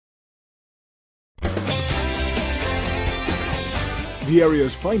the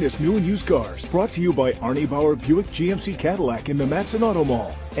area's finest new and used cars. Brought to you by Arnie Bauer Buick GMC Cadillac in the Matteson Auto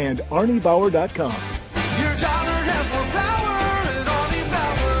Mall and ArnieBauer.com. Your daughter has more power at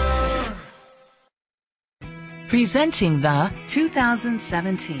Arnie Bauer. Presenting the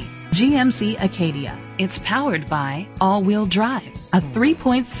 2017 GMC Acadia. It's powered by all-wheel drive, a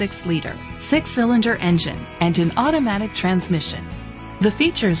 3.6-liter, 6-cylinder engine, and an automatic transmission. The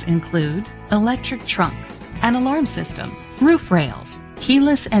features include electric trunk, an alarm system, roof rails,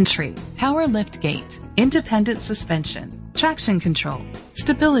 keyless entry, power liftgate, independent suspension, traction control,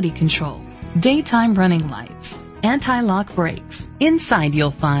 stability control, daytime running lights, anti-lock brakes. Inside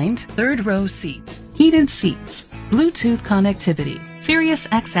you'll find third-row seat, heated seats, Bluetooth connectivity, Sirius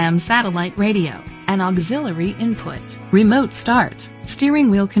XM satellite radio, an auxiliary input, remote start, steering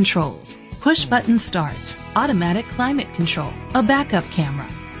wheel controls, push-button start, automatic climate control, a backup camera.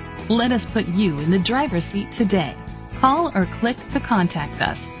 Let us put you in the driver's seat today. Call or click to contact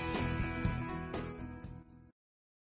us.